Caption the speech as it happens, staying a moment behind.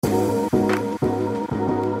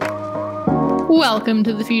Welcome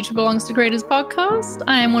to the Future Belongs to Creators podcast.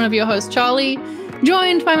 I am one of your hosts, Charlie,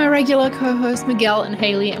 joined by my regular co-hosts, Miguel and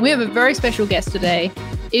Haley, and we have a very special guest today.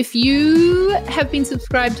 If you have been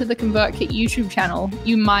subscribed to the ConvertKit YouTube channel,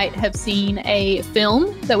 you might have seen a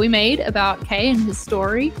film that we made about Kay and his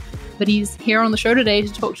story, but he's here on the show today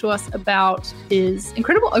to talk to us about his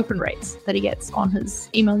incredible open rates that he gets on his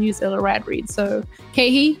email newsletter, RadRead. So,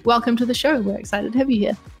 Kay, welcome to the show. We're excited to have you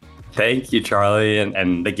here. Thank you, Charlie,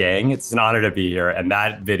 and the gang. It's an honor to be here. And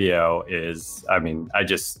that video is, I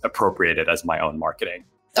just appropriate it as my own marketing.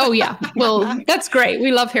 Oh, yeah. Well, that's great.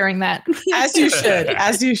 We love hearing that. As you should.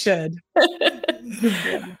 As you should.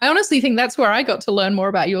 I honestly think that's where I got to learn more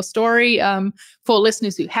about your story. For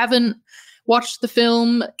listeners who haven't watched the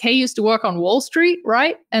film, Kay used to work on Wall Street,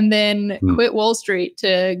 right? And then quit Wall Street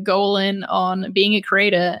to go all in on being a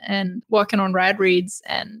creator and working on RadReads.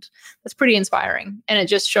 And that's pretty inspiring. And it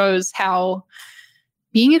just shows how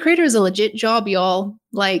being a creator is a legit job, y'all.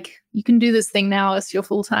 Like, you can do this thing now as your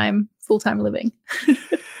full-time living.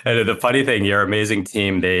 And the funny thing, your amazing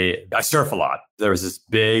team, I surf a lot. There was this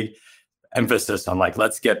big emphasis on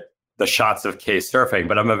let's get the shots of Kay surfing,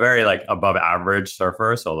 but I'm a very above average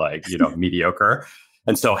surfer. So mediocre.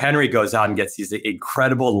 And so Henry goes out and gets these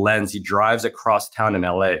incredible lens. He drives across town in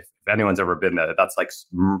LA. If anyone's ever been there, that's like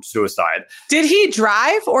suicide. Did he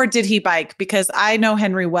drive or did he bike? Because I know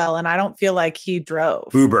Henry well and I don't feel like he drove.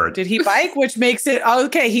 Ubered. Did he bike? Which makes it,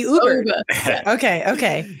 okay, he Ubered.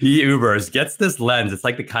 Okay. He Ubers, gets this lens. It's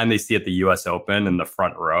like the kind they see at the US Open in the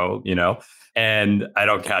front row, And I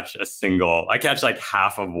don't catch I catch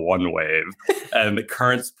half of one wave and the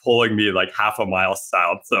current's pulling me half a mile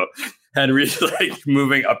south. So Henry's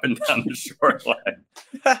moving up and down the shoreline.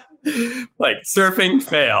 Surfing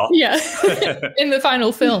fail. Yeah. In the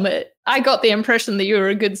final film, I got the impression that you were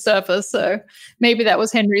a good surfer. So maybe that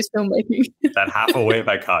was Henry's filmmaking. That half a wave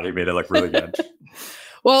I caught, he made it look really good.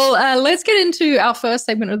 Well, let's get into our first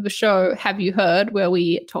segment of the show, Have You Heard, where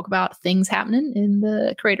we talk about things happening in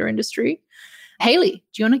the creator industry. Haley,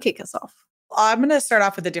 do you want to kick us off? I'm going to start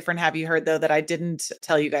off with a different Have You Heard, though, that I didn't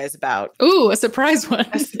tell you guys about. Ooh, a surprise one.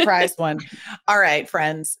 A surprise one. All right,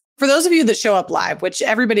 friends. For those of you that show up live, which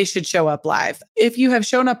everybody should show up live, if you have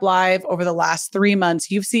shown up live over the last 3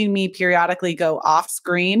 months, you've seen me periodically go off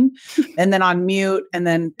screen and then on mute and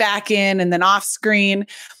then back in and then off screen.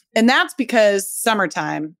 And that's because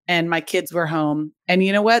summertime and my kids were home. And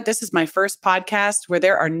you know what? This is my first podcast where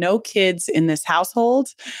there are no kids in this household.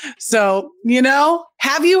 So,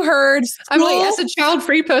 have you heard? I'm as a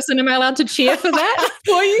child-free person, am I allowed to cheer for that?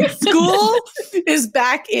 School is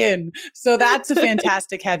back in. So that's a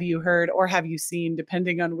fantastic Have You Heard or Have You Seen,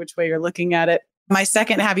 depending on which way you're looking at it. My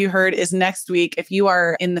second Have You Heard is next week. If you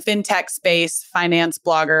are in the fintech space, finance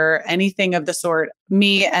blogger, anything of the sort,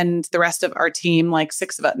 me and the rest of our team,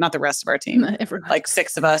 6 of us, not the rest of our team,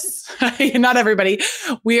 6 of us, not everybody.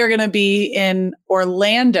 We are going to be in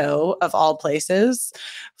Orlando, of all places,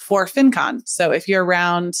 for FinCon. So if you're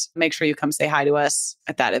around, make sure you come say hi to us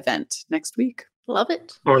at that event next week. Love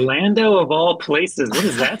it. Orlando of all places. What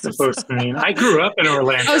is that supposed to mean? I grew up in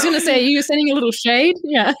Orlando. I was going to say, are you sending a little shade?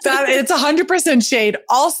 Yeah. It's 100% shade.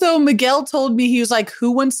 Also, Miguel told me, he was like,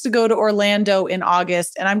 who wants to go to Orlando in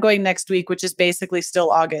August? And I'm going next week, which is basically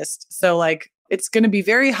still August. So it's going to be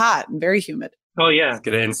very hot and very humid. Oh, yeah.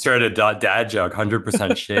 Going to insert a dad joke,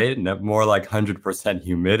 100% shade, more like 100%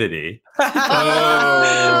 humidity. Oh,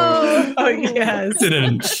 yes.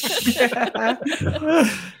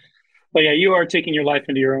 Well, yeah, you are taking your life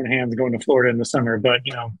into your own hands going to Florida in the summer, but,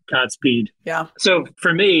 Godspeed. Yeah. So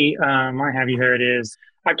for me, my Have You Heard is,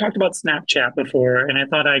 I've talked about Snapchat before, and I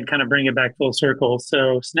thought I'd kind of bring it back full circle.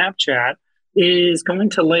 So Snapchat is going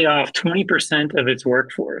to lay off 20% of its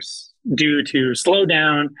workforce due to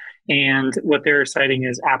slowdown and what they're citing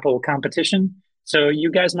as Apple competition. So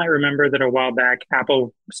you guys might remember that a while back,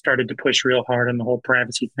 Apple started to push real hard on the whole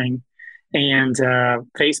privacy thing. And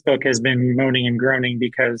Facebook has been moaning and groaning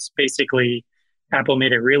because basically Apple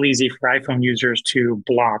made it real easy for iPhone users to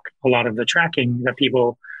block a lot of the tracking that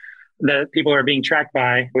people are being tracked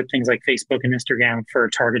by with things like Facebook and Instagram for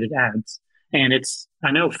targeted ads. And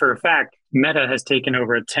I know for a fact, Meta has taken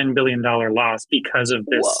over a $10 billion loss because of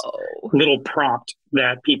this little prompt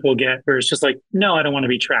that people get where it's just no, I don't want to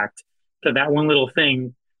be tracked. So that one little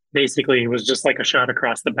thing basically was just like a shot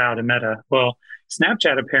across the bow to Meta. Well,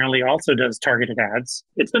 Snapchat apparently also does targeted ads.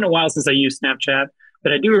 It's been a while since I used Snapchat,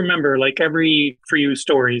 but I do remember every For You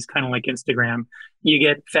stories, kind of like Instagram, you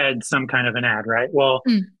get fed some kind of an ad, right? Well,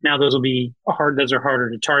 now those are harder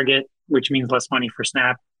to target, which means less money for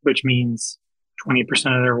Snap, which means 20%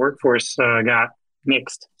 of their workforce got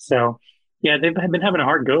nixed. So yeah, they've been having a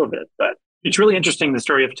hard go of it, but It's really interesting, the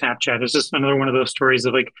story of Snapchat. It's just another one of those stories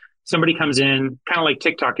of like somebody comes in, kind of like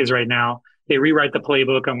TikTok is right now. They rewrite the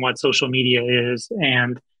playbook on what social media is,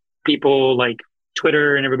 and people like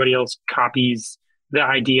Twitter and everybody else copies the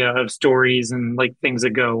idea of stories and like things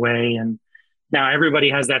that go away. And now everybody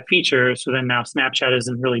has that feature. So then now Snapchat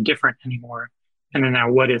isn't really different anymore. And then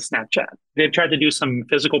now what is Snapchat? They've tried to do some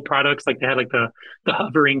physical products. Like they had like the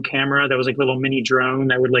hovering camera that was like a little mini drone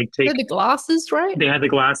that would like take. They're the glasses, right? They had the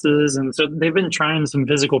glasses. And so they've been trying some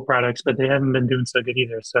physical products, but they haven't been doing so good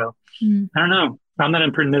either. So I don't know. I'm not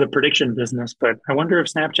in the prediction business, but I wonder if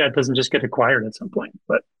Snapchat doesn't just get acquired at some point.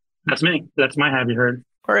 But that's me. That's my have you heard.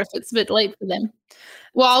 Or if it's a bit late for them.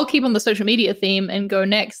 Well, I'll keep on the social media theme and go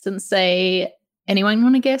next and say, anyone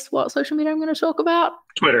want to guess what social media I'm going to talk about?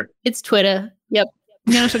 Twitter. It's Twitter. Yep.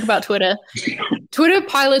 I'm going to talk about Twitter. Twitter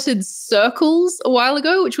piloted Circles a while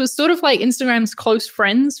ago, which was sort of like Instagram's close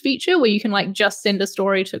friends feature where you can like just send a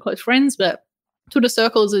story to close friends. But Twitter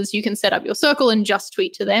Circles is you can set up your circle and just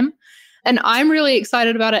tweet to them. And I'm really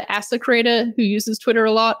excited about it as a creator who uses Twitter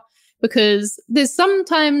a lot, because there's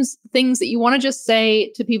sometimes things that you want to just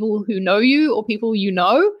say to people who know you or people you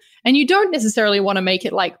know, and you don't necessarily want to make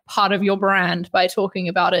it like part of your brand by talking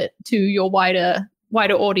about it to your wider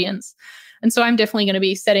audience. And so I'm definitely going to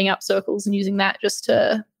be setting up circles and using that just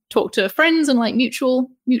to talk to friends and like mutual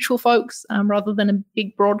folks rather than a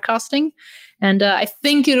big broadcasting. And I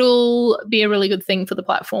think it'll be a really good thing for the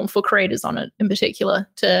platform, for creators on it in particular,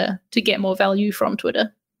 to get more value from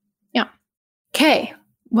Twitter. Yeah. Okay.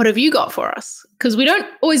 What have you got for us? Because we don't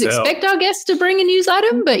always expect our guests to bring a news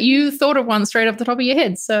item, but you thought of one straight off the top of your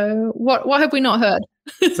head. So what have we not heard?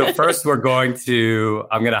 So first I'm going to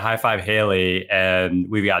high five Haley, and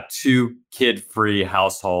we've got 2 kid-free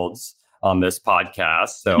households on this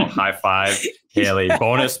podcast. So high five Haley.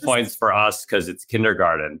 Bonus points for us because it's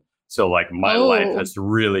kindergarten. So like my life has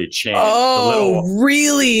really changed.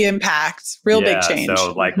 Really impact. Big change.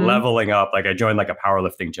 So like leveling up, like I joined like a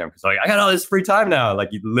powerlifting gym because like I got all this free time now.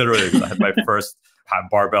 Like literally I had my first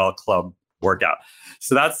barbell club workout.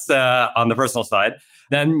 So that's on the personal side.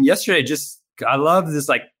 Then yesterday, I love this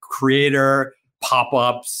like creator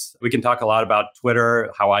pop-ups. We can talk a lot about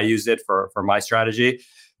Twitter, how I use it for my strategy.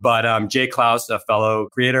 But Jay Klaus, a fellow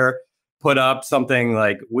creator, put up something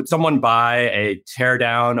like, would someone buy a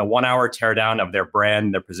 1-hour teardown of their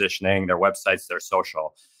brand, their positioning, their websites, their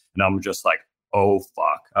social? And I'm just like, oh,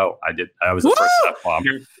 fuck. Oh, I was the first step mom.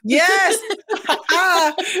 Yes.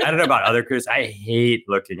 I don't know about other creators. I hate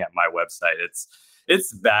looking at my website.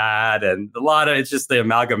 It's bad. And it's just the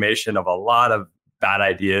amalgamation of a lot of bad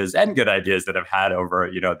ideas and good ideas that I've had over,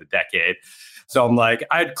 the decade. So I'm like,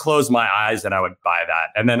 I'd close my eyes and I would buy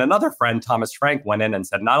that. And then another friend, Thomas Frank, went in and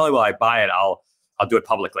said, not only will I buy it, I'll do it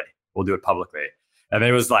publicly. We'll do it publicly. And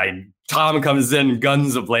it was like, Tom comes in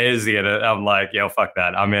guns a-blazing, and I'm like, yo, fuck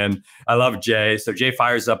that. I'm in. I love Jay. So Jay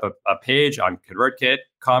fires up a page on ConvertKit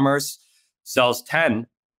Commerce, sells 10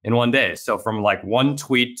 in one day. So from like one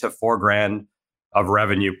tweet to $4,000 of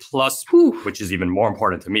revenue plus, which is even more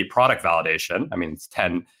important to me, product validation. I mean, it's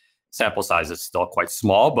 10. Sample size is still quite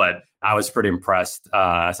small, but I was pretty impressed.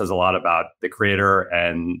 It says a lot about the creator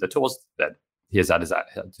and the tools that he has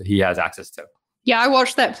access to. Yeah, I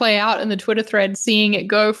watched that play out in the Twitter thread, seeing it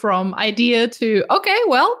go from idea to, okay,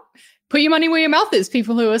 well, put your money where your mouth is.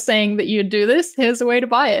 People who are saying that you'd do this, here's a way to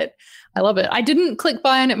buy it. I love it. I didn't click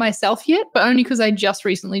buy on it myself yet, but only because I just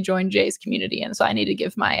recently joined Jay's community. And so I need to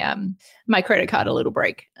give my my credit card a little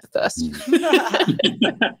break first.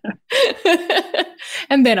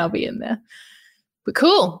 And then I'll be in there. But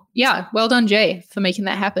cool. Yeah. Well done, Jay, for making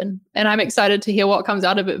that happen. And I'm excited to hear what comes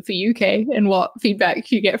out of it for you, Kay, and what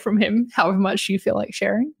feedback you get from him, however much you feel like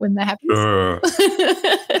sharing when that happens.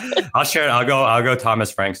 I'll share it. I'll go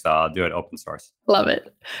Thomas Frank style. I'll do it open source. Love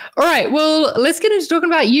it. All right. Well, let's get into talking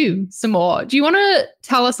about you some more. Do you want to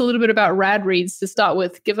tell us a little bit about Rad Reads to start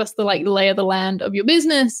with? Give us the lay of the land of your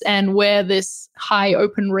business and where this high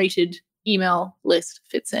open rated email list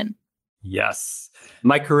fits in. Yes.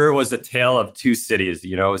 My career was a tale of 2 cities.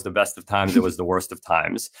 It was the best of times. It was the worst of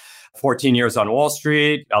times. 14 years on Wall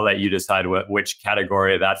Street. I'll let you decide which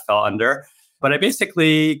category that fell under. But I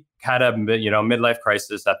basically had a midlife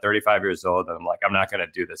crisis at 35 years old. And I'm like, I'm not going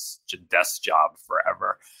to do this desk job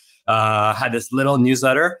forever. Had this little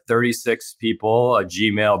newsletter, 36 people, a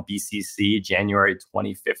Gmail BCC, January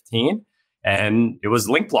 2015. And it was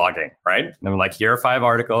link blogging, right? And I'm like, here are 5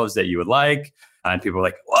 articles that you would like. And people were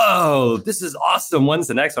like, whoa, this is awesome. When's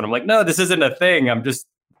the next one? I'm like, no, this isn't a thing. I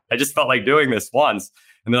just felt like doing this once.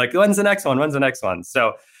 And they're like, when's the next one? When's the next one?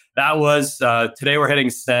 So That was, today we're hitting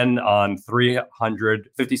send on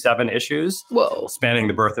 357 issues. Whoa. Spanning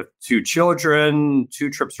the birth of 2 children, 2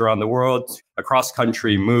 trips around the world, a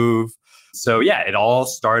cross-country move. So yeah, it all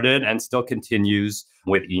started and still continues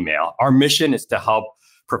with email. Our mission is to help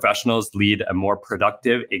professionals lead a more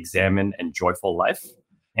productive, examined, and joyful life.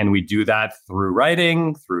 And we do that through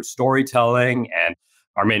writing, through storytelling, and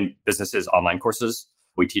our main business is online courses.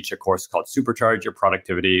 We teach a course called Supercharge Your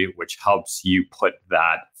Productivity, which helps you put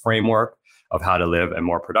that framework of how to live a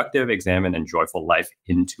more productive, examined, and joyful life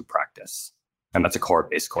into practice. And that's a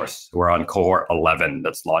cohort-based course. We're on cohort 11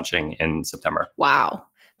 that's launching in September. Wow.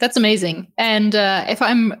 That's amazing. And I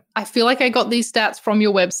feel like I got these stats from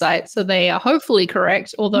your website, so they are hopefully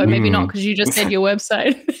correct, although maybe not, because you just said your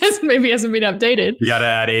website maybe hasn't been updated. You got to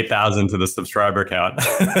add 8,000 to the subscriber count.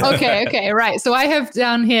 Okay, right. So I have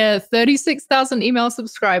down here 36,000 email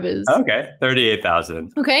subscribers. Okay,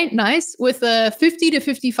 38,000. Okay, nice. With a 50 to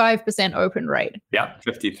 55% open rate. Yeah,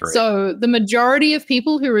 53. So the majority of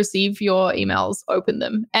people who receive your emails open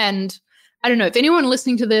them. And I don't know if anyone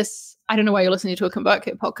listening to this, I don't know why you're listening to a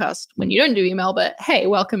ConvertKit podcast when you don't do email, but hey,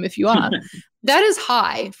 welcome if you are. That is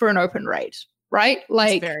high for an open rate, right?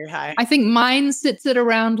 Like, it's very high. I think mine sits at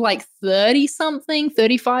around like 30 something,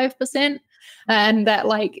 35%. And that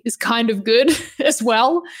like is kind of good as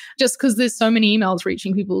well, just because there's so many emails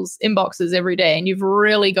reaching people's inboxes every day. And you've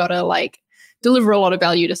really got to like deliver a lot of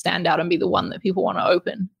value to stand out and be the one that people want to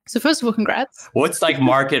open. So first of all, congrats. What's like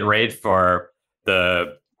market rate for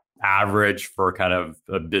the average for kind of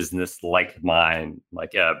a business like mine,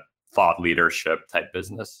 like a thought leadership type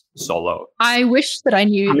business, solo? I wish that I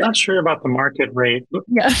knew. I'm not sure about the market rate.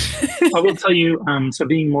 Yeah. I will tell you, so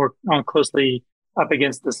being more closely up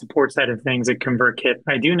against the support side of things at ConvertKit,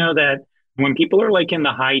 I do know that when people are like in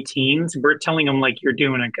the high teens, we're telling them like you're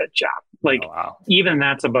doing a good job. Like even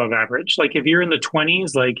that's above average. Like if you're in the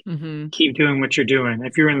 20s, like keep doing what you're doing.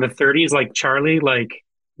 If you're in the 30s, like Charlie, like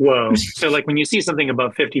whoa. So like when you see something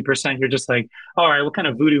above 50%, you're just like, all right, what kind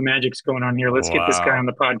of voodoo magic's going on here? Let's get this guy on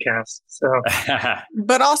the podcast. So,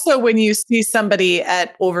 but also when you see somebody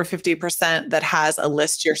at over 50% that has a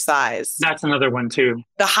list your size, that's another one too.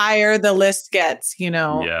 The higher the list gets,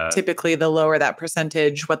 typically the lower that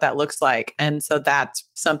percentage, what that looks like. And so that's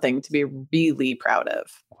something to be really proud of.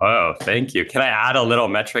 Oh, thank you. Can I add a little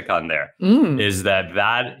metric on there? Is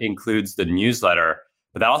that includes the newsletter,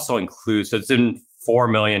 but that also includes, so it's in 4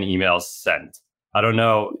 million emails sent. I don't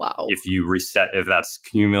know if that's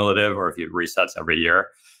cumulative or if it resets every year.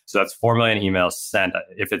 So that's 4 million emails sent.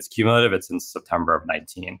 If it's cumulative, it's in September of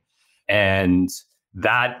 19. And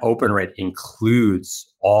that open rate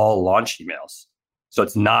includes all launch emails. So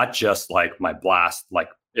it's not just like my blast, like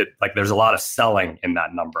there's a lot of selling in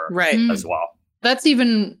that number as well. That's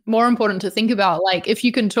even more important to think about. Like if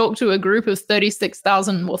you can talk to a group of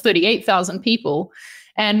 36,000 or 38,000 people,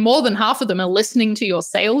 and more than half of them are listening to your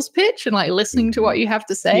sales pitch and like listening to what you have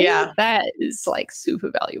to say. Yeah. That is like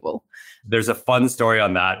super valuable. There's a fun story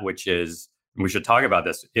on that, which is, we should talk about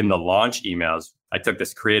this in the launch emails. I took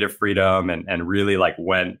this creative freedom and really like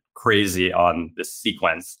went crazy on this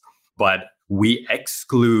sequence, but we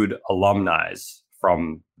exclude alumni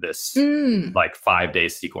from this like 5-day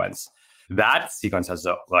sequence. That sequence has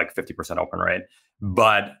a like 50% open rate,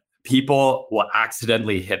 but people will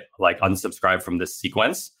accidentally hit like unsubscribe from this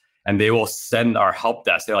sequence and they will send our help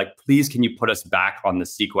desk. They're like, please, can you put us back on the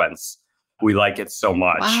sequence? We like it so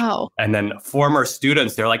much. Wow. And then former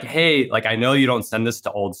students, they're like, hey, like, I know you don't send this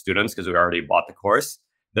to old students because we already bought the course.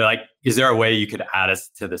 They're like, is there a way you could add us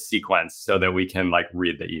to the sequence so that we can like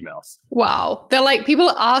read the emails? Wow. They're like, people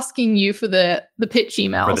are asking you for the pitch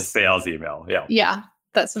emails. For the sales email. Yeah. Yeah.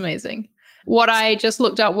 That's amazing. What I just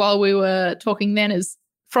looked up while we were talking then is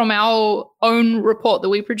from our own report that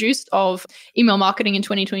we produced of email marketing in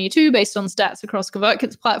 2022, based on stats across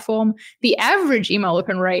ConvertKit's platform, the average email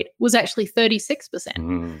open rate was actually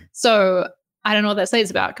 36%. So I don't know what that says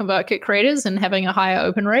about ConvertKit creators and having a higher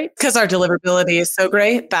open rate. Because our deliverability is so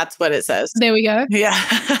great. That's what it says. There we go. Yeah.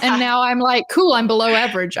 And now I'm like, cool, I'm below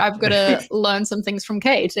average. I've got to learn some things from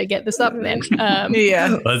Kay to get this up then.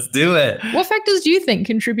 Yeah. Let's do it. What factors do you think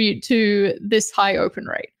contribute to this high open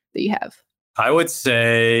rate that you have? I would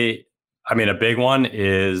say, I mean, a big one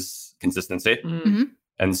is consistency. Mm-hmm.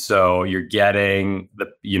 And so you're getting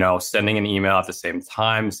sending an email at the same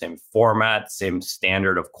time, same format, same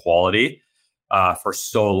standard of quality for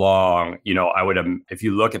so long. I would, if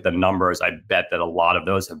you look at the numbers, I bet that a lot of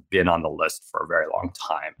those have been on the list for a very long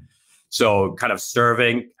time. So kind of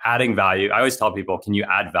adding value. I always tell people, can you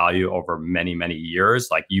add value over many, many years?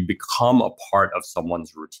 Like you become a part of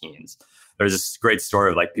someone's routines. There's this great story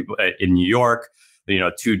of like people in New York,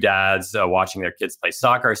 two dads watching their kids play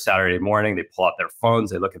soccer Saturday morning. They pull out their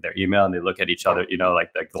phones, they look at their email, and they look at each other,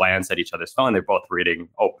 like they glance at each other's phone. They're both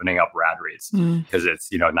opening up rad reads because it's,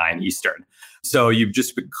 9 Eastern. So you've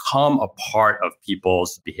just become a part of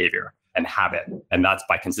people's behavior and habit. And that's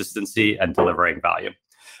by consistency and delivering value.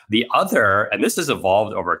 The other, and this has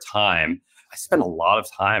evolved over time, I spend a lot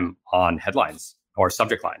of time on headlines or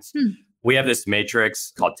subject lines. We have this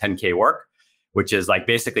matrix called 10K work, which is like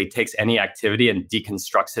basically takes any activity and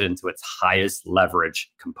deconstructs it into its highest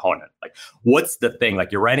leverage component. Like, what's the thing?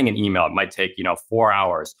 Like, you're writing an email, it might take, 4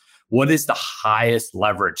 hours. What is the highest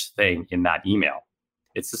leverage thing in that email?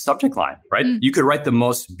 It's the subject line, right? You could write the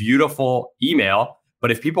most beautiful email,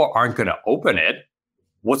 but if people aren't going to open it,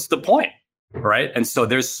 what's the point? Right. And so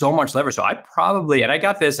there's so much leverage. So I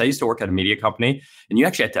got this, I used to work at a media company, and you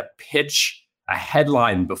actually had to pitch a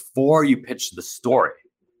headline before you pitch the story.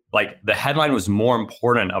 Like, the headline was more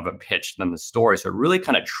important of a pitch than the story. So it really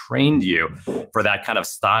kind of trained you for that kind of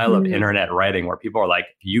style of internet writing where people are like,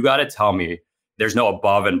 you got to tell me there's no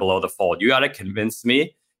above and below the fold. You got to convince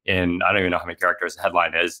me in, I don't even know how many characters the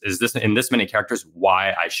headline is this in this many characters,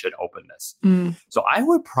 why I should open this. So I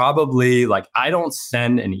would probably I don't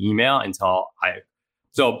send an email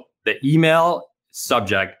so the email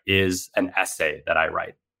subject is an essay that I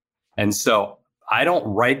write. And so I don't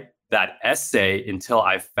write that essay until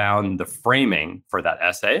I found the framing for that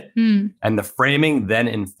essay. And the framing then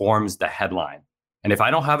informs the headline. And if I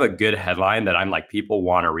don't have a good headline that I'm like, people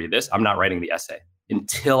want to read this, I'm not writing the essay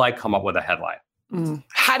until I come up with a headline.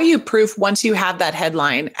 How do you proof once you have that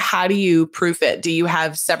headline? How do you proof it? Do you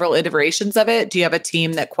have several iterations of it? Do you have a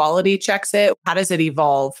team that quality checks it? How does it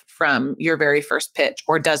evolve from your very first pitch,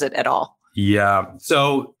 or does it at all? Yeah.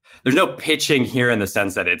 So there's no pitching here in the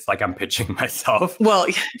sense that it's like I'm pitching myself. Well,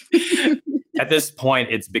 at this point,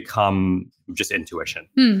 it's become just intuition,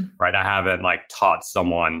 right? I haven't taught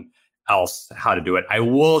someone else how to do it. I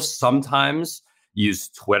will sometimes use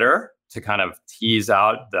Twitter to kind of tease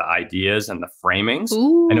out the ideas and the framings.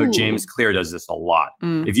 Ooh. I know James Clear does this a lot.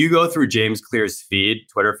 If you go through James Clear's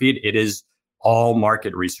Twitter feed, it is all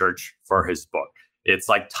market research for his book. It's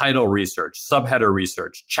like title research, subheader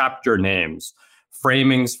research, chapter names,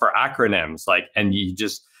 framings for acronyms, and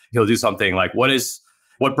he'll do something like,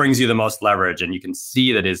 what brings you the most leverage? And you can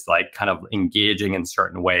see that is kind of engaging in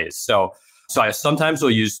certain ways. So I sometimes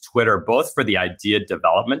will use Twitter both for the idea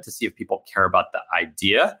development to see if people care about the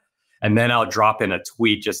idea. And then I'll drop in a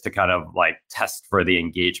tweet just to kind of test for the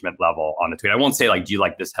engagement level on the tweet. I won't say do you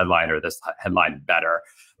like this headline or this headline better,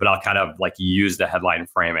 but I'll kind of use the headline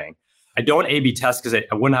framing. I don't A/B test because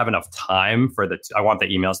I wouldn't have enough time for I want the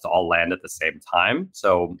emails to all land at the same time.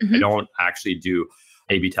 So I don't actually do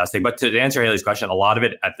A/B testing. But to answer Haley's question, a lot of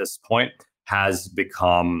it at this point has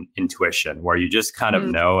become intuition, where you just kind of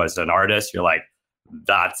know as an artist, you're like,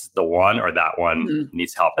 that's the one or that one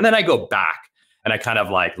needs help. And then I go back and I kind of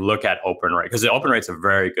look at open rate, because the open rate's a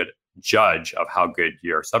very good judge of how good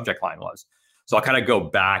your subject line was. So I'll kind of go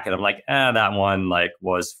back and I'm like, that one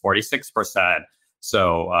was 46%.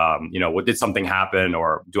 So, did something happen,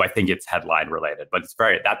 or do I think it's headline related? But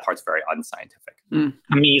that part's very unscientific.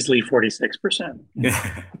 Measly 46%.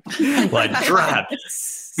 Drat,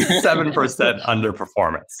 7%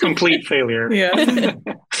 underperformance. Complete failure. Yeah.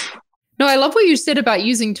 No, I love what you said about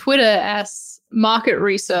using Twitter as market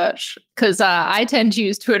research, because I tend to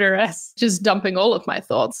use Twitter as just dumping all of my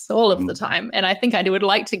thoughts all of the time. And I think I would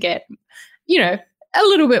like to get, a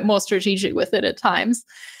little bit more strategic with it at times.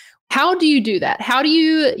 How do you do that? How do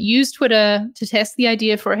you use Twitter to test the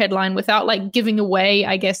idea for a headline without giving away,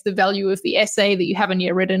 I guess, the value of the essay that you haven't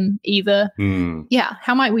yet written either? Yeah.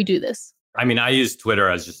 How might we do this? I mean, I use Twitter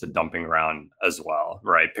as just a dumping ground as well,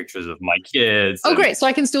 right? Pictures of my kids. Oh, great. So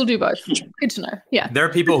I can still do both. Good to know. Yeah. There are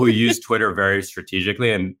people who use Twitter very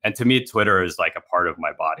strategically. And to me, Twitter is a part of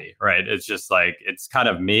my body, right? It's just it's kind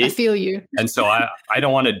of me. I feel you. And so I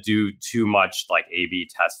don't want to do too much A/B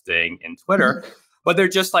testing in Twitter, but they're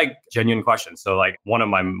just genuine questions. So one of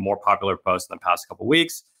my more popular posts in the past couple of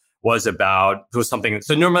weeks was something.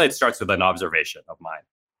 So normally it starts with an observation of mine.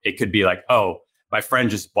 It could be my friend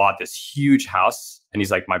just bought this huge house and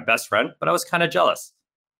he's my best friend, but I was kind of jealous.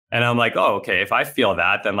 And I'm like, oh, okay, if I feel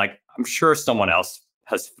that, then I'm sure someone else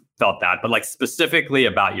has felt that, but specifically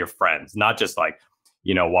about your friends, not just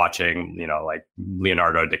watching,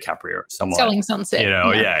 Leonardo DiCaprio or someone. Selling Sunset.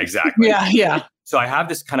 Yeah, exactly. Yeah. So I have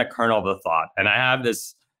this kind of kernel of the thought, and I have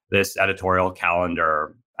this editorial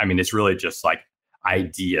calendar. I mean, it's really just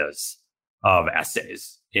ideas of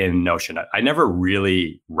essays in Notion. I never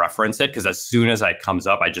really reference it because as soon as it comes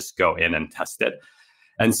up, I just go in and test it.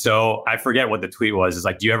 And so I forget what the tweet was.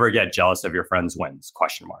 It's do you ever get jealous of your friends' wins? ?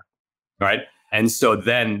 Right. And so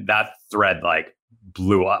then that thread like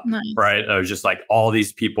blew up, Nice. right? It was just like all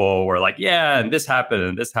these people were like, yeah, and this happened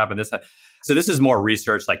and this happened, this happened. So this is more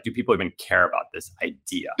research. Like, do people even care about this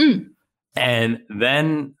idea? And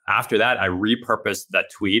then after that, I repurposed that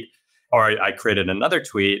tweet, or I created another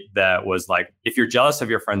tweet that was like, if you're jealous of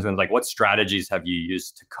your friends, like, what strategies have you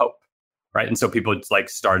used to cope? Right. And so people like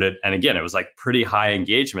started, and again, it was like pretty high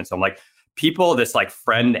engagement. So I'm like, people, this like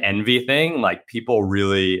friend envy thing, like people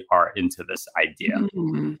really are into this idea.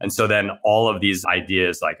 And so then all of these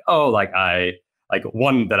ideas like, oh, like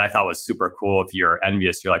one that I thought was super cool. If you're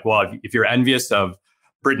envious, you're like, well, if you're envious of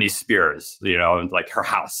Britney Spears, you know, and like her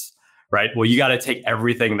house, right? Well, you got to take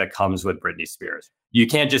everything that comes with Britney Spears. You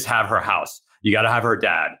can't just have her house. You got to have her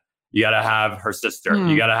dad. You got to have her sister.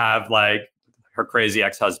 You got to have like her crazy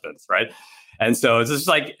ex-husbands, right? And so it's just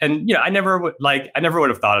like, and you know, I never would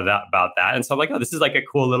have thought of that about that. And so I'm like, oh, this is like a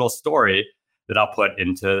cool little story that I'll put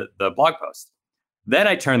into the blog post. Then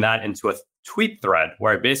I turn that into a tweet thread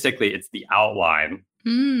where basically it's the outline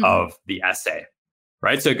of the essay,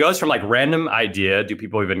 right? So it goes from like random idea, do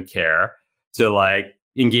people even care, to like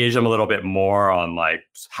engage them a little bit more on like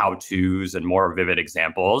how-tos and more vivid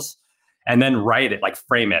examples. And then write it, like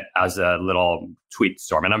frame it as a little tweet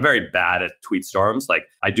storm. And I'm very bad at tweet storms. Like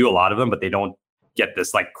I do a lot of them, but they don't get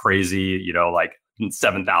this like crazy, you know, like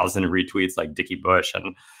 7,000 retweets like Dickie Bush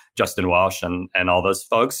and Justin Welsh and all those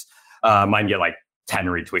folks. Mine get like 10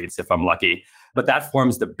 retweets if I'm lucky. But that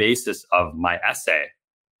forms the basis of my essay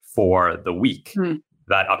for the week,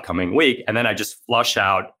 that upcoming week. And then I just flush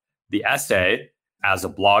out the essay as a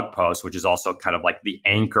blog post, which is also kind of like the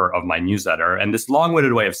anchor of my newsletter. And this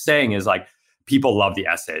long-winded way of saying is like, people love the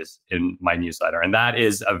essays in my newsletter. And that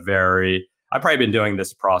is I've probably been doing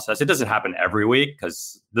this process. It doesn't happen every week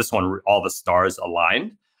because this one, all the stars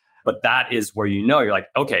aligned. But that is where you know, you're like,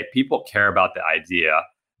 okay, people care about the idea.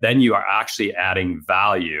 Then you are actually adding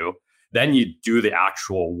value. Then you do the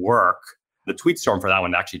actual work. The tweet storm for that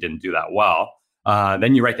one actually didn't do that well.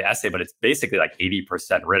 Then you write the essay, but it's basically like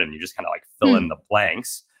 80% written. You just kind of like fill in the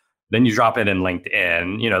blanks. Then you drop it in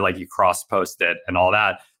LinkedIn, you know, like you cross post it and all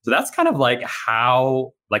that. So that's kind of like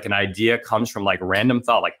how like an idea comes from like random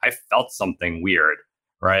thought. Like I felt something weird,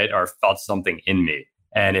 right? Or felt something in me.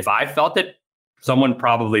 And if I felt it, someone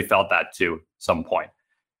probably felt that too some point.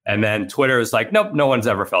 And then Twitter is like, nope, no one's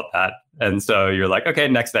ever felt that. And so you're like, okay,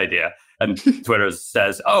 next idea. And Twitter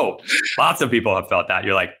says, oh, lots of people have felt that.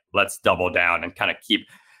 You're like, let's double down and kind of keep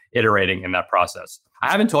iterating in that process.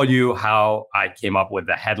 I haven't told you how I came up with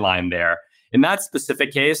the headline there. In that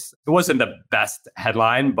specific case, it wasn't the best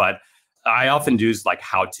headline, but I often use like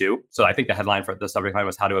how to. So I think the headline for the subject line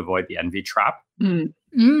was how to avoid the envy trap.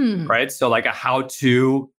 Right. So like a how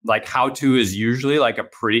to is usually like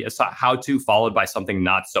how to followed by something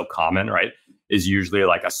not so common, right? Is usually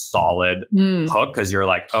like a solid hook because you're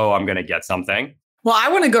like, oh, I'm going to get something. Well, I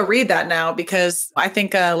want to go read that now because I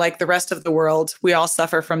think like the rest of the world, we all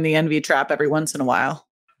suffer from the envy trap every once in a while.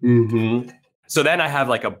 So then I have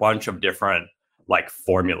like a bunch of different like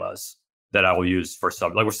formulas that I will use for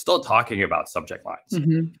like we're still talking about subject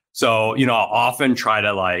lines. So, you know, I'll often try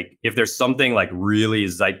to like, if there's something like really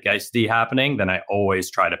zeitgeisty happening, then I always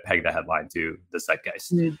try to peg the headline to the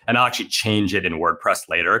zeitgeist. And I'll actually change it in WordPress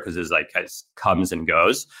later because the zeitgeist comes and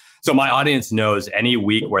goes. So my audience knows any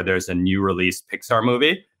week where there's a new release Pixar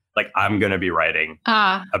movie, like I'm going to be writing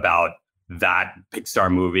about that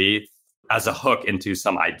Pixar movie as a hook into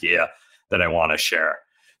some idea that I want to share.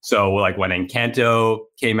 So like when Encanto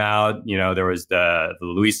came out, you know, there was the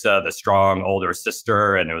Luisa, the strong older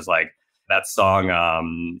sister. And it was like that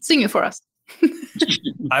song. Sing it for us.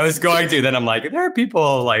 I was going to, then I'm like, there are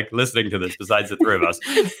people like listening to this besides the three of us.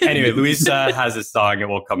 Anyway, Luisa has a song. It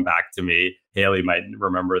will come back to me. Haley might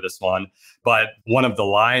remember this one. But one of the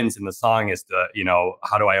lines in the song is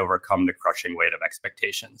how do I overcome the crushing weight of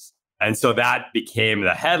expectations? And so that became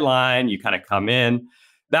the headline. You kind of come in.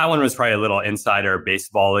 That one was probably a little insider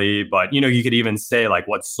baseball-y, but you know, you could even say like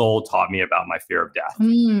what Soul taught me about my fear of death,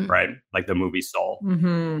 right? Like the movie Soul,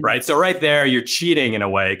 right? So right there, you're cheating in a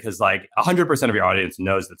way because like 100% of your audience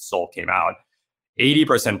knows that Soul came out.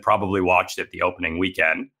 80% probably watched it the opening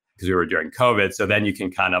weekend because we were during COVID. So then you can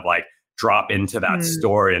kind of like drop into that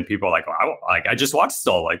story and people are like, oh, I just watched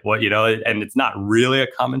Soul, like what, you know, and it's not really a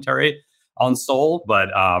commentary on Soul, but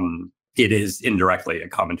it is indirectly a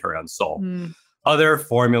commentary on Soul. Other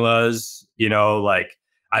formulas, you know, like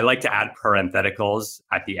I like to add parentheticals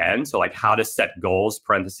at the end. So like how to set goals,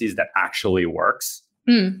 parentheses, that actually works,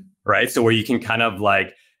 right? So where you can kind of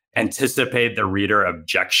like anticipate the reader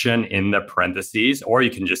objection in the parentheses, or you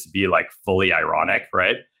can just be like fully ironic,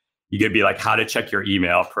 right? You could be like how to check your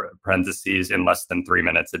email, parentheses, in less than 3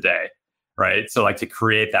 minutes a day. right? So like to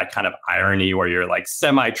create that kind of irony where you're like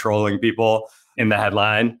semi-trolling people in the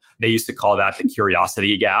headline, they used to call that the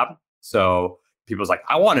curiosity gap. So people's like,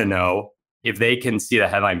 I want to know if they can see the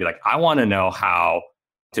headline and be like, I want to know how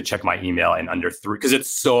to check my email in under 3, because it's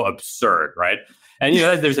so absurd, right? And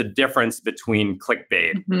there's a difference between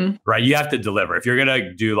clickbait, right? You have to deliver. If you're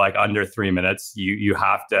gonna do like under 3 minutes, you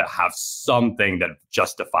have to have something that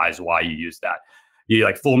justifies why you use that. You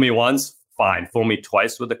like fool me once, fine. Fool me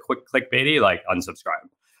twice with a quick clickbaity, like unsubscribe.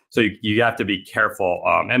 So you have to be careful.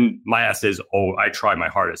 And my essays, I try my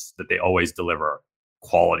hardest that they always deliver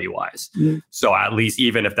quality wise. So at least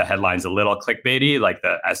even if the headline's a little clickbaity, like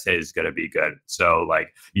the essay is going to be good. So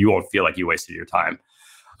like you won't feel like you wasted your time.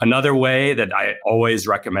 Another way that I always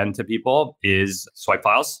recommend to people is swipe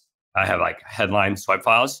files. I have like headline swipe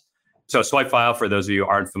files. So swipe file, for those of you who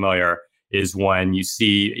aren't familiar, is when you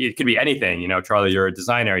see, it could be anything, Charlie, you're a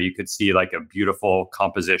designer. You could see like a beautiful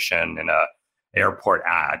composition in a airport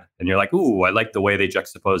ad. And you're like, ooh, I like the way they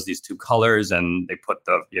juxtapose these two colors. And they put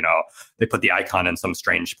the icon in some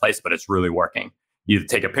strange place, but it's really working. You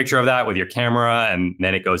take a picture of that with your camera and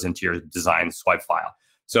then it goes into your design swipe file.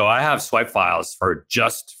 So I have swipe files for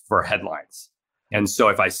headlines. And so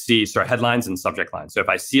if I see headlines and subject lines. So if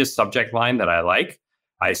I see a subject line that I like,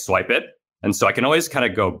 I swipe it. And so I can always kind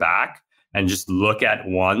of go back and just look at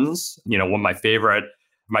ones. One my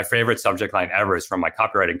favorite subject line ever is from my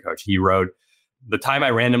copywriting coach. He wrote, "The time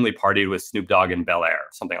I randomly partied with Snoop Dogg in Bel Air,"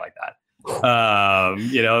 something like that.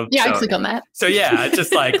 I click on that. So yeah, it's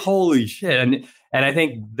just like, holy shit. And I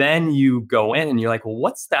think then you go in and you're like, well,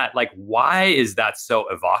 what's that? Like, why is that so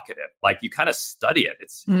evocative? Like you kind of study it.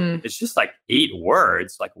 It's just like 8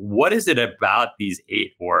 words. Like, what is it about these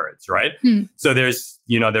 8 words, right? So there's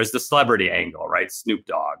the celebrity angle, right? Snoop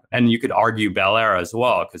Dogg. And you could argue Bel Air as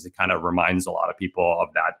well, because it kind of reminds a lot of people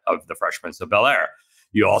of the Fresh Prince of Bel Air.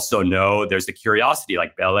 You also know there's the curiosity,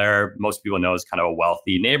 like Bel Air, most people know is kind of a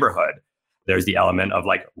wealthy neighborhood. There's the element of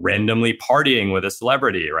like randomly partying with a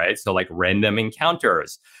celebrity, right? So like random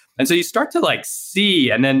encounters. And so you start to like see,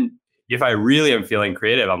 and then if I really am feeling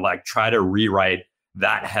creative, I'm like, try to rewrite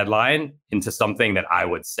that headline into something that I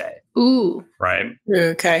would say. Ooh. Right?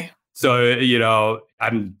 Okay. So,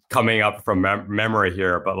 I'm coming up from memory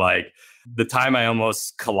here, but like the time I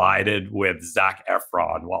almost collided with Zac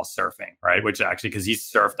Efron while surfing, right? Which actually, because he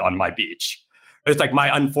surfed on my beach. It's like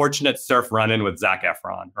my unfortunate surf run-in with Zac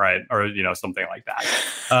Efron, right? Or, something like that.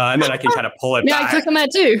 And then I can kind of pull it back. I click on that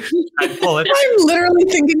too. I pull it. I'm literally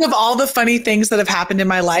thinking of all the funny things that have happened in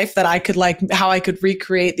my life that I could how I could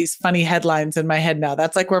recreate these funny headlines in my head now.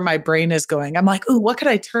 That's like where my brain is going. I'm like, ooh, what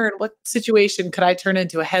situation could I turn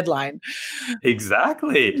into a headline?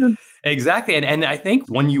 Exactly. Exactly. And I think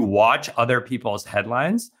when you watch other people's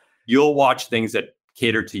headlines, you'll watch things that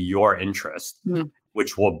cater to your interest.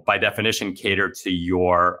 Which will, by definition, cater to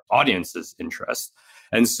your audience's interest.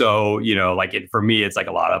 And so, for me, it's like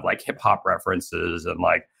a lot of like hip hop references and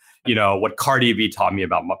like, what Cardi B taught me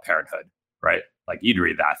about parenthood, right? Like you'd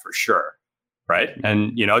read that for sure, right?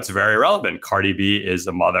 And, it's very relevant. Cardi B is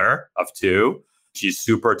a mother of 2. She's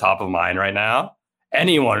super top of mind right now.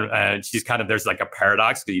 She's kind of, there's like a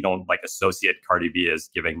paradox because you don't like associate Cardi B as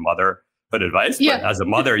giving motherhood advice. Yeah. But as a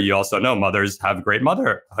mother, you also know mothers have great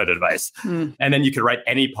motherhood advice. And then you could write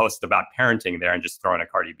any post about parenting there and just throw in a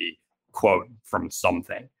Cardi B quote from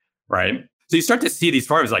something, right? So you start to see these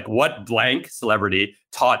forms like what blank celebrity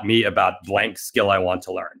taught me about blank skill I want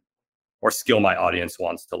to learn or skill my audience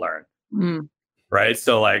wants to learn, right?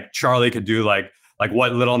 So like Charlie could do like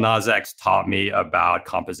what Lil Nas X taught me about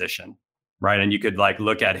composition, right? And you could like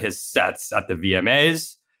look at his sets at the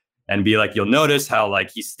VMAs and be like, you'll notice how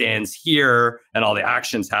like he stands here and all the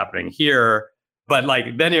action's happening here. But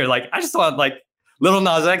like, then you're like, I just want like Lil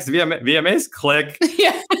Nas X VMAs click.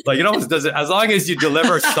 Yeah. Like it almost does it. As long as you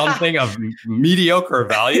deliver something of mediocre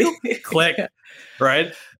value, click,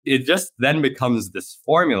 right? It just then becomes this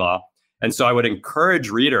formula. And so I would encourage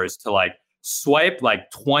readers to like swipe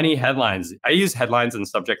like 20 headlines. I use headlines and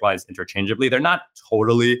subject lines interchangeably. They're not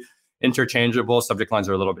totally interchangeable. Subject lines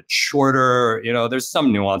are a little bit shorter. There's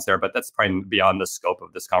some nuance there, but that's probably beyond the scope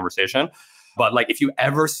of this conversation. But like, if you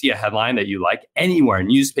ever see a headline that you like anywhere,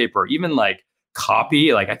 newspaper, even like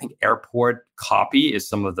copy, like I think airport copy is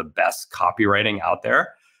some of the best copywriting out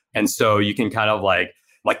there. And so you can kind of like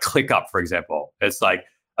ClickUp, for example. It's like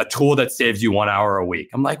a tool that saves you 1 hour a week.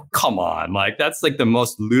 I'm like, come on, like that's like the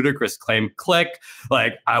most ludicrous claim. Click,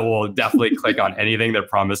 like I will definitely click on anything that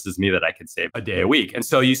promises me that I can save a day a week. And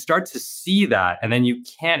so you start to see that, and then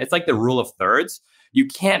it's like the rule of thirds. You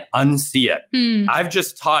can't unsee it. I've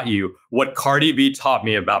just taught you what Cardi B taught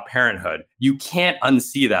me about parenthood. You can't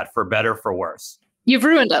unsee that for better, for worse. You've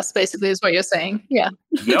ruined us, basically, is what you're saying. Yeah.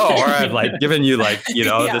 No, or I've like given you like,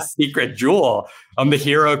 the secret jewel. I'm the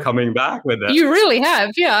hero coming back with it. You really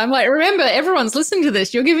have. Yeah. I'm like, remember, everyone's listening to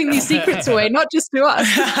this. You're giving these secrets away, not just to us.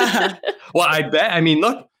 Well, I bet. I mean,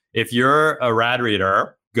 look, if you're a rad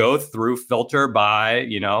reader, go through filter by,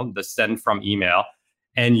 the send from email,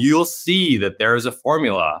 and you'll see that there's a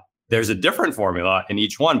formula. There's a different formula in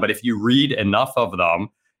each one. But if you read enough of them,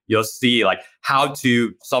 you'll see like how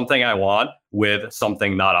to something I want with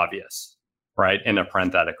something not obvious, right? In a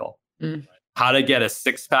parenthetical. How to get a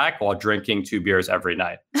 6-pack while drinking 2 beers every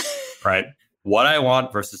night, right? What I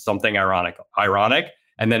want versus something ironic,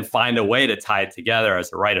 and then find a way to tie it together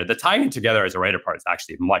as a writer. The tying it together as a writer part is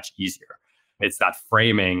actually much easier. It's that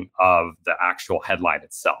framing of the actual headline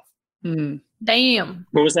itself. Damn.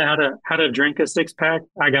 What was that? How to drink a 6-pack?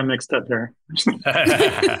 I got mixed up there. How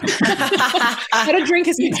to drink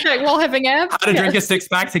a 6-pack while having abs? How to drink a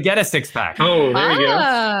 6-pack to get a 6-pack. Oh, there you go.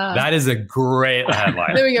 That is a great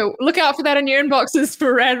headline. There we go. Look out for that in your inboxes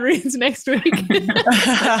for Rad Reads next week.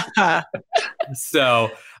 So,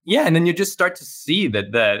 yeah, and then you just start to see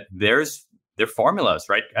that there's formulas,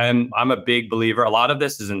 right? And I'm a big believer. A lot of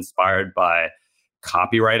this is inspired by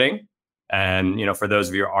copywriting. And, for those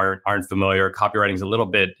of you who aren't familiar, copywriting is a little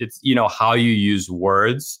bit, it's, how you use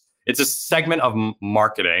words. It's a segment of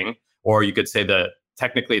marketing, or you could say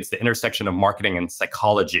technically it's the intersection of marketing and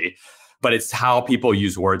psychology, but it's how people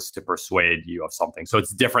use words to persuade you of something. So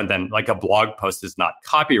it's different than like a blog post is not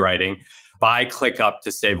copywriting. Buy ClickUp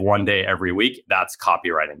to save 1 day every week. That's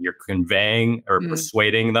copywriting. You're conveying or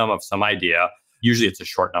persuading them of some idea. Usually it's a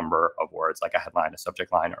short number of words, like a headline, a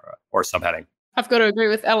subject line, or a subheading. I've got to agree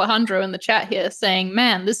with Alejandro in the chat here saying,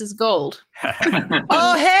 man, this is gold.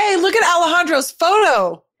 Oh, hey, look at Alejandro's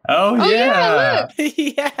photo. Oh yeah. Look.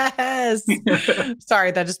 Yes.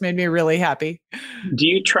 Sorry, that just made me really happy. Do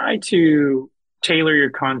you try to tailor your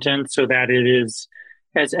content so that it is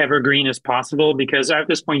as evergreen as possible? Because at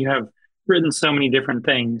this point, you have written so many different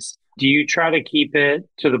things. Do you try to keep it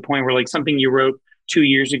to the point where like something you wrote 2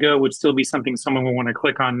 years ago would still be something someone will want to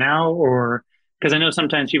click on now? Or because I know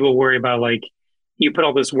sometimes people worry about like, you put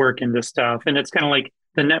all this work into stuff, and it's kind of like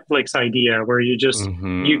the Netflix idea where you just,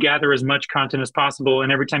 you gather as much content as possible.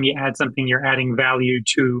 And every time you add something, you're adding value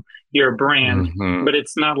to your brand, but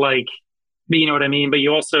it's not like, you know what I mean? But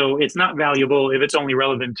you also, it's not valuable if it's only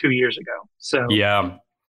relevant 2 years ago. So yeah,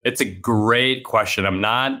 it's a great question.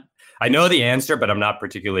 I know the answer, but I'm not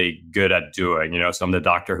particularly good at doing, so I'm the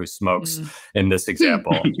doctor who smokes in this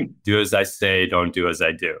example. Do as I say, don't do as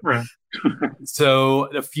I do. Right.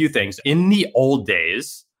 So a few things. In the old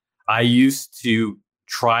days, I used to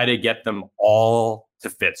try to get them all to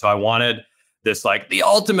fit. So I wanted this like the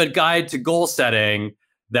ultimate guide to goal setting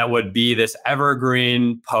that would be this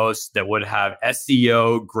evergreen post that would have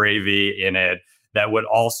SEO gravy in it, that would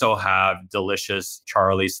also have delicious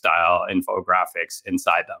Charlie style infographics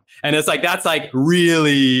inside them. And it's like, that's like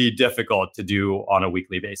really difficult to do on a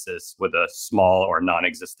weekly basis with a small or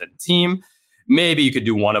non-existent team. Maybe you could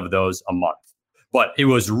do one of those a month, but it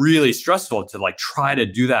was really stressful to like try to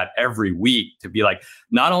do that every week, to be like,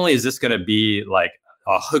 not only is this going to be like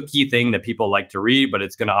a hooky thing that people like to read, but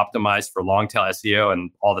it's going to optimize for long tail SEO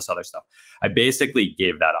and all this other stuff. I basically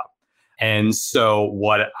gave that up. And so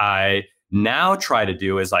what I now try to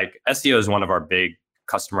do is like, SEO is one of our big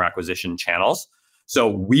customer acquisition channels. So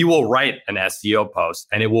we will write an SEO post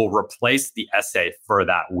and it will replace the essay for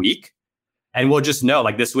that week. And we'll just know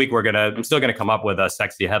like this week, I'm still going to come up with a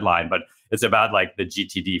sexy headline, but it's about like the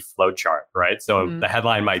GTD flowchart, right? So the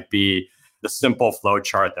headline might be the simple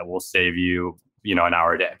flowchart that will save you, an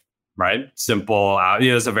hour a day, right? Simple.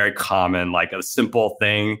 It's a very common, like a simple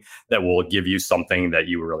thing that will give you something that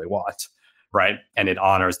you really want. Right. And it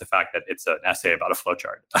honors the fact that it's an essay about a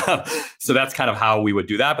flowchart. So that's kind of how we would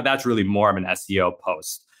do that. But that's really more of an SEO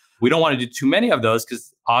post. We don't want to do too many of those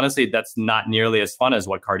because honestly, that's not nearly as fun as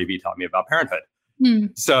what Cardi B taught me about parenthood.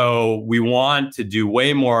 So we want to do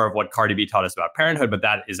way more of what Cardi B taught us about parenthood, but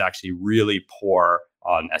that is actually really poor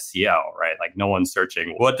on SEO, right? Like no one's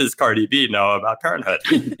searching, what does Cardi B know about parenthood?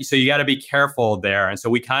 So you got to be careful there. And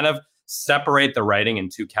so we kind of separate the writing in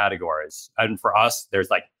two categories. And for us,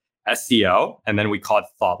 there's like SEO, and then we call it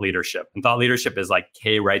thought leadership. And thought leadership is like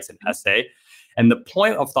Kay writes an essay. And the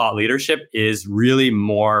point of thought leadership is really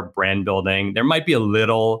more brand building. There might be a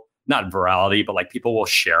little, not virality, but like people will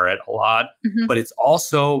share it a lot. But it's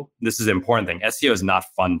also, this is an important thing, SEO is not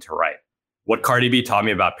fun to write. What Cardi B taught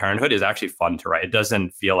me about parenthood is actually fun to write. It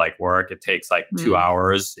doesn't feel like work. It takes like 2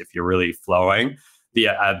 hours if you're really flowing. the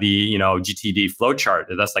GTD flowchart.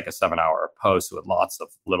 That's like a 7-hour post with lots of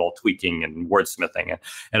little tweaking and wordsmithing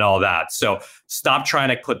and all that. So stop trying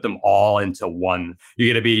to put them all into one.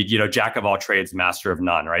 You're going to be, jack of all trades, master of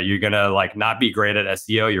none, right? You're going to like not be great at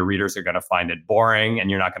SEO. Your readers are going to find it boring and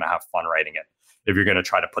you're not going to have fun writing it if you're going to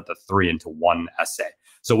try to put the 3 into one essay.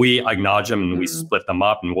 So we acknowledge them and we split them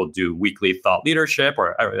up, and we'll do weekly thought leadership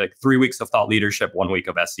or like 3 weeks of thought leadership, 1 week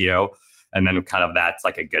of SEO. And then kind of that's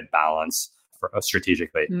like a good balance for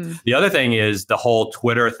strategically. The other thing is the whole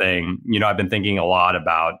Twitter thing. I've been thinking a lot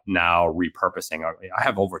about now repurposing. I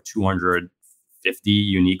have over 250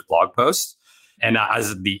 unique blog posts. And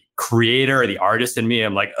as the creator, the artist in me,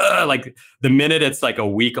 I'm like the minute it's like a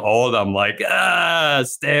week old, I'm like,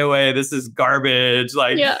 stay away. This is garbage.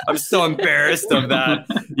 I'm so embarrassed of that.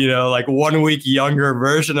 Like 1 week younger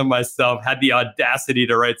version of myself had the audacity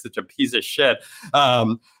to write such a piece of shit.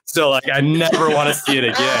 So like, I never want to see it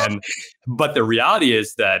again. But the reality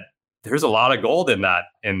is that there's a lot of gold in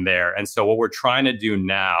there. And so what we're trying to do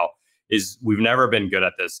now is we've never been good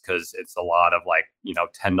at this because it's a lot of like,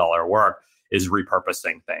 $10 work. Is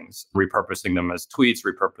repurposing things, repurposing them as tweets,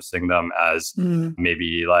 repurposing them as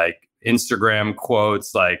maybe like Instagram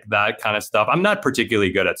quotes, like that kind of stuff. I'm not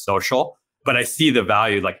particularly good at social, but I see the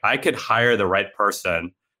value. Like I could hire the right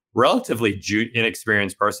person, relatively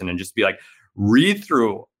inexperienced person, and just be like, read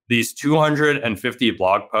through these 250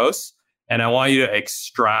 blog posts, and I want you to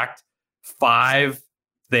extract 5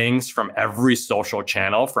 things from every social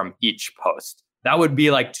channel from each post. That would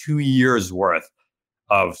be like 2 years worth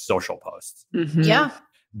of social posts. Yeah.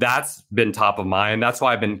 That's been top of mind. That's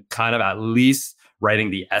why I've been kind of at least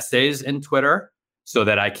writing the essays in Twitter so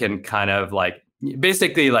that I can kind of like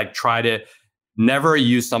basically like try to never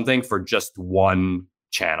use something for just one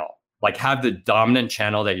channel. Like have the dominant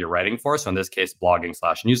channel that you're writing for. So in this case,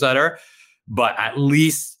 blogging/newsletter, but at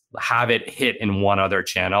least have it hit in one other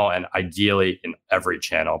channel and ideally in every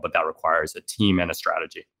channel. But that requires a team and a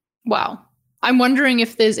strategy. Wow. I'm wondering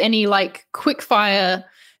if there's any like quick fire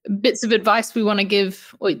bits of advice we want to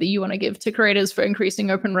give or that you want to give to creators for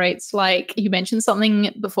increasing open rates. Like you mentioned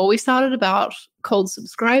something before we started about cold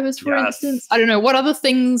subscribers, for instance. I don't know. What other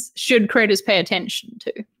things should creators pay attention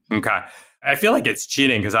to? Okay. I feel like it's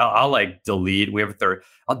cheating because I'll like delete.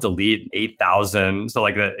 I'll delete 8,000. So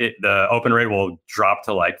like the open rate will drop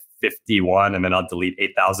to like 51, and then I'll delete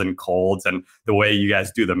 8,000 colds. And the way you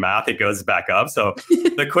guys do the math, it goes back up. So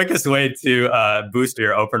the quickest way to boost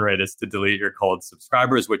your open rate is to delete your cold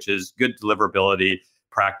subscribers, which is good deliverability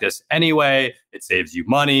practice anyway. It saves you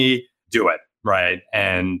money. Do it, right?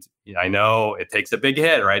 And I know it takes a big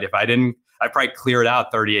hit, right? If I probably cleared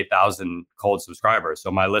out 38,000 cold subscribers.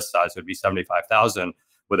 So my list size would be 75,000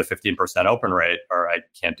 with a 15% open rate, or I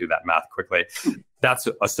can't do that math quickly. That's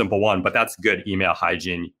a simple one, but that's good email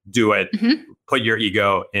hygiene. Do it. Put your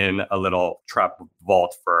ego in a little trap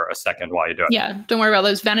vault for a second while you do it. Yeah. Don't worry about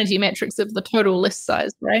those vanity metrics of the total list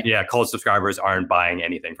size, right? Yeah. Cold subscribers aren't buying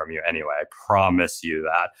anything from you anyway. I promise you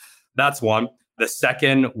that. That's one. The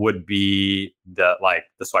second would be the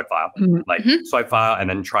swipe file, swipe file, and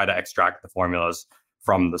then try to extract the formulas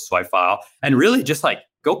from the swipe file and really just like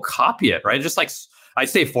go copy it, right? Just like I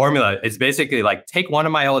say formula, it's basically like take one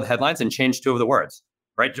of my old headlines and change 2 of the words,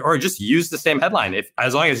 right? Or just use the same headline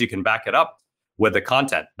as long as you can back it up with the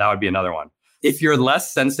content. That would be another one. If you're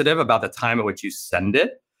less sensitive about the time at which you send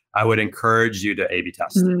it, I would encourage you to A/B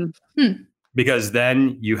test because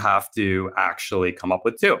then you have to actually come up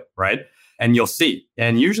with 2, right? And you'll see.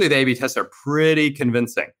 And usually the A/B tests are pretty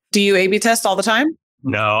convincing. Do you A/B test all the time?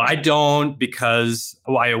 No, I don't, because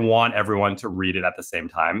I want everyone to read it at the same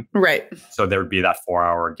time. Right. So there would be that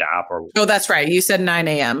 4-hour gap. Oh, that's right. You said 9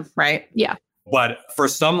 a.m., right? Yeah. But for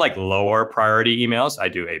some like lower priority emails, I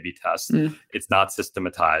do A/B test. It's not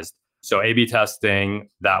systematized. So A/B testing,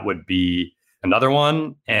 that would be another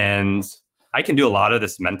one. And I can do a lot of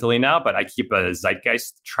this mentally now, but I keep a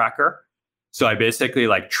zeitgeist tracker. So I basically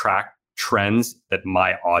like track trends that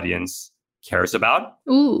my audience cares about.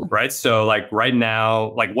 Ooh. Right. So like right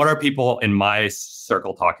now, like what are people in my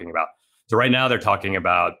circle talking about? So right now they're talking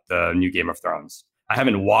about the new Game of Thrones. I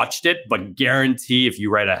haven't watched it, but guarantee if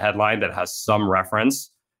you write a headline that has some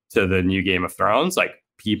reference to the new Game of Thrones, like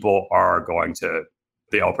people are going to,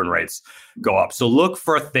 the open rates go up. So look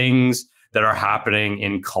for things that are happening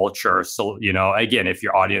in culture. So, again, if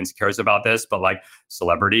your audience cares about this, but like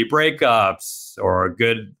celebrity breakups or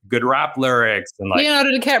good rap lyrics and like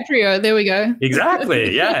Leonardo DiCaprio, there we go.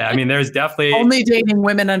 Exactly. Yeah. I mean, there's definitely only dating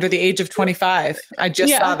women under the age of 25. I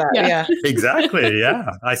just saw that. Yeah. Exactly.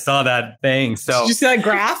 Yeah. I saw that thing. So did you see that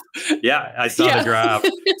graph? Yeah, I saw the graph.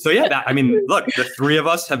 So yeah, look, the 3 of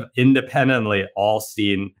us have independently all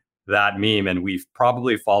seen that meme and we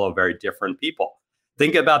probably follow very different people.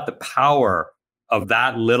 Think about the power of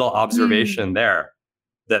that little observation there.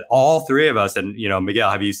 That all three of us, and Miguel,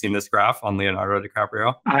 have you seen this graph on Leonardo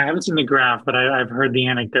DiCaprio? I haven't seen the graph, but I've heard the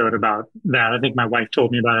anecdote about that. I think my wife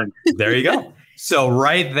told me about it. There you go. So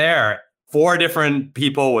right there, 4 different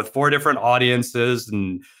people with 4 different audiences,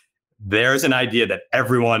 and there's an idea that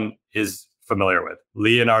everyone is familiar with.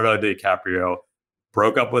 Leonardo DiCaprio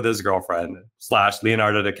broke up with his girlfriend /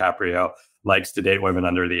 Leonardo DiCaprio likes to date women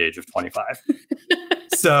under the age of 25.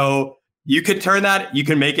 So you could turn that, you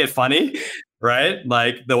can make it funny. Right?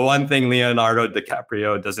 Like the one thing Leonardo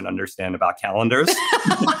DiCaprio doesn't understand about calendars,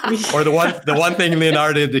 or the one thing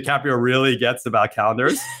Leonardo DiCaprio really gets about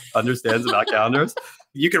calendars, understands about calendars.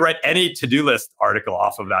 You could write any to-do list article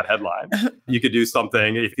off of that headline. You could do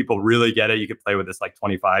something, if people really get it, you could play with this like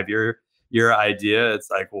 25-year idea.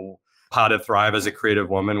 It's like, well, how to thrive as a creative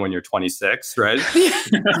woman when you're 26, right?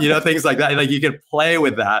 Things like that. Like you could play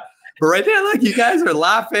with that. But right there, look, you guys are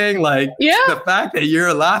laughing. Like, the fact that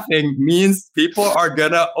you're laughing means people are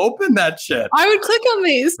going to open that shit. I would click on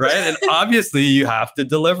these. Right? And obviously, you have to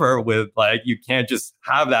deliver with, like, you can't just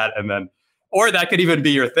have that and then, or that could even be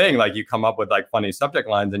your thing. Like, you come up with, like, funny subject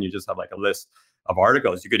lines and you just have, like, a list of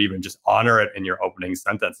articles. You could even just honor it in your opening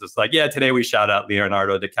sentence. It's like, yeah, today we shout out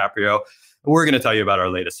Leonardo DiCaprio. We're going to tell you about our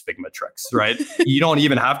latest Figma tricks, right? You don't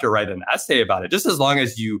even have to write an essay about it. Just as long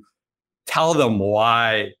as you tell them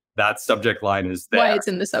why that subject line is there. Why it's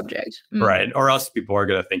in the subject. Right. Or else people are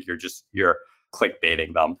going to think you're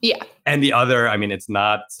clickbaiting them. Yeah. And the other, I mean, it's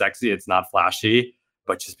not sexy, it's not flashy,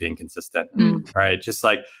 but just being consistent. Right. Just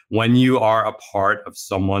like when you are a part of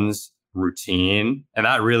someone's routine, and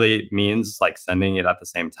that really means like sending it at the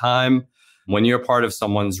same time. When you're a part of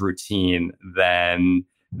someone's routine, then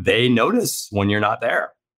they notice when you're not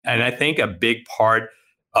there. And I think a big part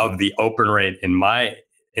of the open rate in my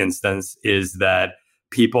instance is that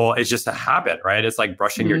people, it's just a habit, right? It's like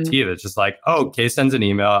brushing your teeth. It's just like, oh, Kay sends an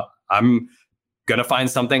email. I'm going to find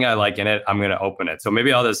something I like in it. I'm going to open it. So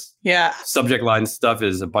maybe all this subject line stuff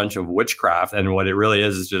is a bunch of witchcraft. And what it really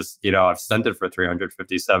is just, I've sent it for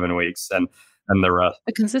 357 weeks and the rest.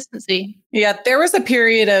 The consistency. Yeah. There was a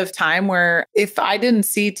period of time where if I didn't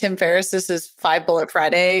see Tim Ferriss's 5 Bullet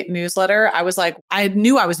Friday newsletter, I was like, I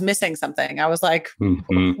knew I was missing something. I was like,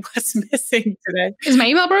 what's missing today? Is my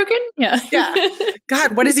email broken? Yeah.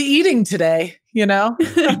 God, what is he eating today?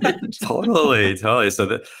 Totally.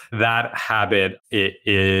 So that habit, it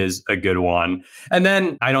is a good one. And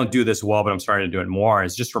then I don't do this well, but I'm starting to do it more,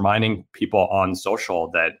 is just reminding people on social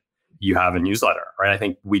that you have a newsletter, right? I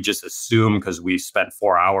think we just assume because we spent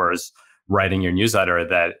 4 hours writing your newsletter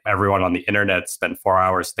that everyone on the internet spent 4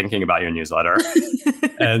 hours thinking about your newsletter.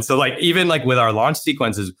 And so even with our launch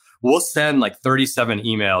sequences, we'll send like 37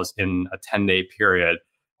 emails in a 10-day period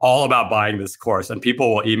all about buying this course. And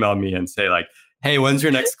people will email me and say like, hey, when's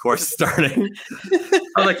your next course starting?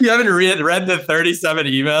 I'm like, you haven't read the 37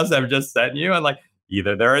 emails I've just sent you? And like,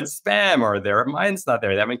 either they're in spam or mine's not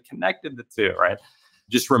there. They haven't connected the two, right?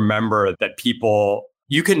 Just remember that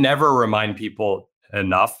you can never remind people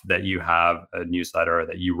enough that you have a newsletter or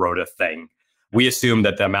that you wrote a thing. We assume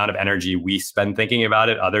that the amount of energy we spend thinking about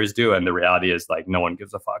it, others do. And the reality is like, no one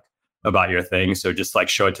gives a fuck about your thing. So just like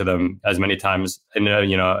show it to them as many times in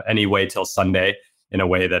any way till Sunday in a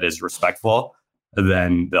way that is respectful.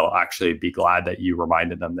 Then they'll actually be glad that you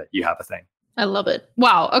reminded them that you have a thing. I love it.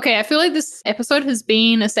 Wow. Okay. I feel like this episode has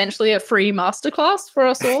been essentially a free masterclass for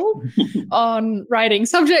us all on writing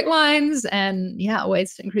subject lines and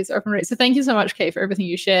ways to increase open rate. So thank you so much, Kay, for everything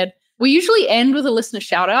you shared. We usually end with a listener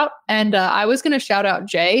shout out. And I was going to shout out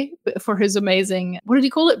Jay for his amazing, what did he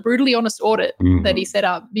call it? Brutally honest audit that he set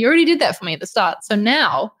up. You already did that for me at the start. So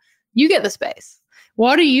now you get the space.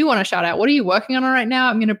 What do you want to shout out? What are you working on right now?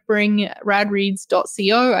 I'm going to bring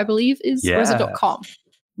radreads.co, I believe, or is it .com?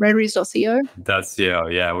 Radreads.co? .co,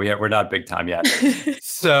 yeah. We're not big time yet.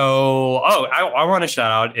 So, I want to shout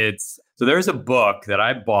out. So there's a book that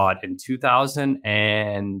I bought in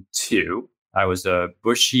 2002. I was a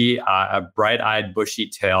bright-eyed,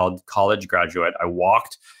 bushy-tailed college graduate. I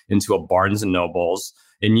walked into a Barnes & Noble's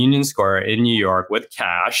in Union Square in New York with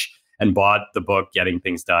cash and bought the book Getting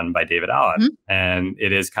Things Done by David Allen. And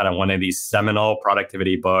it is kind of one of these seminal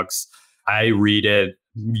productivity books. I read it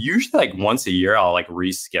usually like once a year. I'll like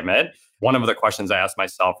re-skim it. One of the questions I ask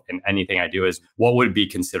myself in anything I do is, what would be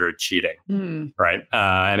considered cheating? Right.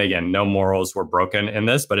 And again, no morals were broken in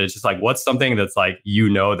this, but it's just like, what's something that's like,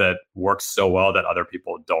 that works so well that other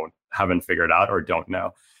people haven't figured out or don't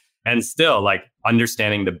know. And still like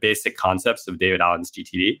understanding the basic concepts of David Allen's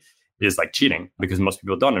GTD is like cheating because most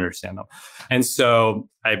people don't understand them. And so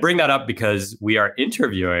I bring that up because we are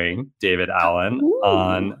interviewing David Allen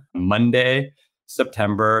on Monday,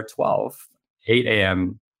 September 12th, 8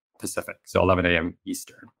 a.m. Pacific, so 11 a.m.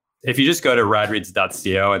 Eastern. If you just go to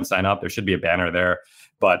radreads.co and sign up, there should be a banner there.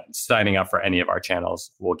 But signing up for any of our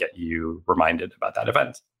channels will get you reminded about that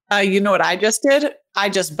event. You know what I just did? I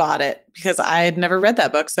just bought it because I had never read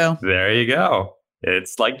that book. So there you go.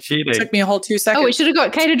 It's like cheating. It took me a whole 2 seconds. Oh, we should have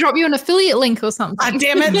got Kay to drop you an affiliate link or something.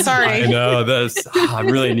 Damn it. Sorry. I know this. I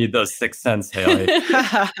really need those 6 cents, Haley.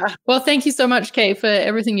 Well, thank you so much, Kay, for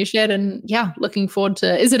everything you shared. And yeah, looking forward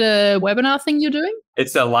to, is it a webinar thing you're doing?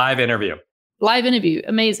 It's a live interview. Live interview.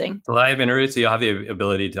 Amazing. It's a live interview. So you'll have the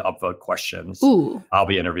ability to upvote questions. Ooh. I'll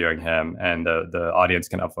be interviewing him and the audience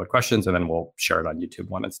can upvote questions and then we'll share it on YouTube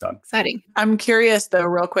when it's done. Exciting. I'm curious though,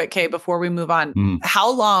 real quick, Kay, before we move on,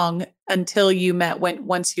 how long until you met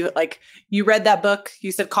once you you read that book,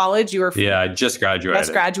 you said college, you were I just graduated.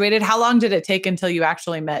 Just graduated. How long did it take until you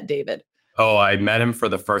actually met David? Oh, I met him for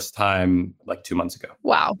the first time like 2 months ago.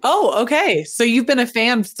 Wow. Oh, okay. So you've been a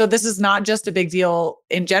fan. So this is not just a big deal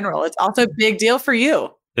in general. It's also a big deal for you.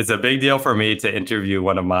 It's a big deal for me to interview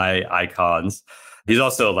one of my icons. He's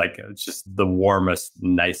also like just the warmest,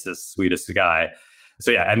 nicest, sweetest guy.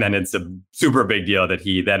 So yeah, and then it's a super big deal that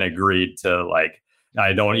he then agreed to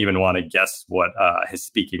I don't even want to guess what his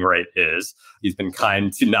speaking rate is. He's been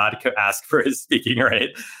kind to not ask for his speaking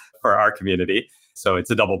rate for our community. So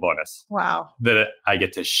it's a double bonus. Wow. That I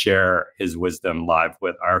get to share his wisdom live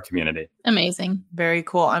with our community. Amazing. Very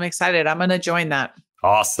cool. I'm excited. I'm going to join that.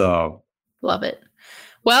 Awesome. Love it.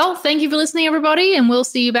 Well, thank you for listening, everybody. And we'll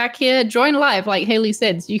see you back here. Join live, like Haley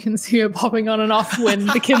said, so you can see her popping on and off when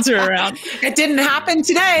the kids are around. It didn't happen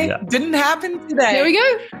today. Yeah. Didn't happen today. There we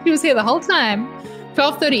go. She was here the whole time.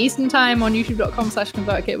 12:30 Eastern time on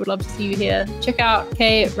youtube.com/ConvertKit. Would love to see you here. Check out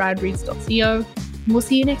Kay at radreads.co. And we'll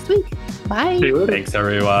see you next week. Bye. Thanks,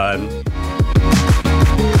 everyone.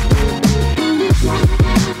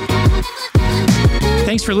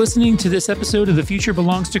 Thanks for listening to this episode of The Future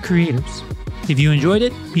Belongs to Creators. If you enjoyed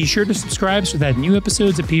it, be sure to subscribe so that new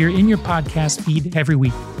episodes appear in your podcast feed every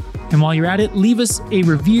week. And while you're at it, leave us a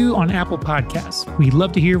review on Apple Podcasts. We'd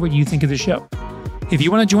love to hear what you think of the show. If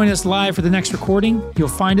you want to join us live for the next recording, you'll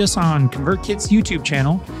find us on ConvertKit's YouTube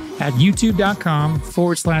channel at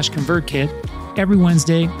youtube.com/ConvertKit every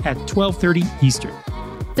Wednesday at 12:30 Eastern.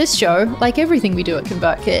 This show, like everything we do at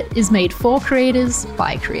ConvertKit, is made for creators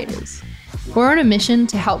by creators. We're on a mission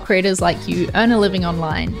to help creators like you earn a living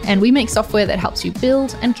online, and we make software that helps you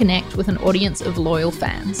build and connect with an audience of loyal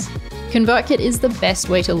fans. ConvertKit is the best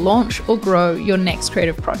way to launch or grow your next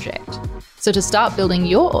creative project. So to start building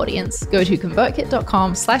your audience, go to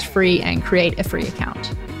convertkit.com/free and create a free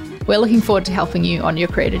account. We're looking forward to helping you on your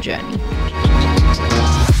creator journey.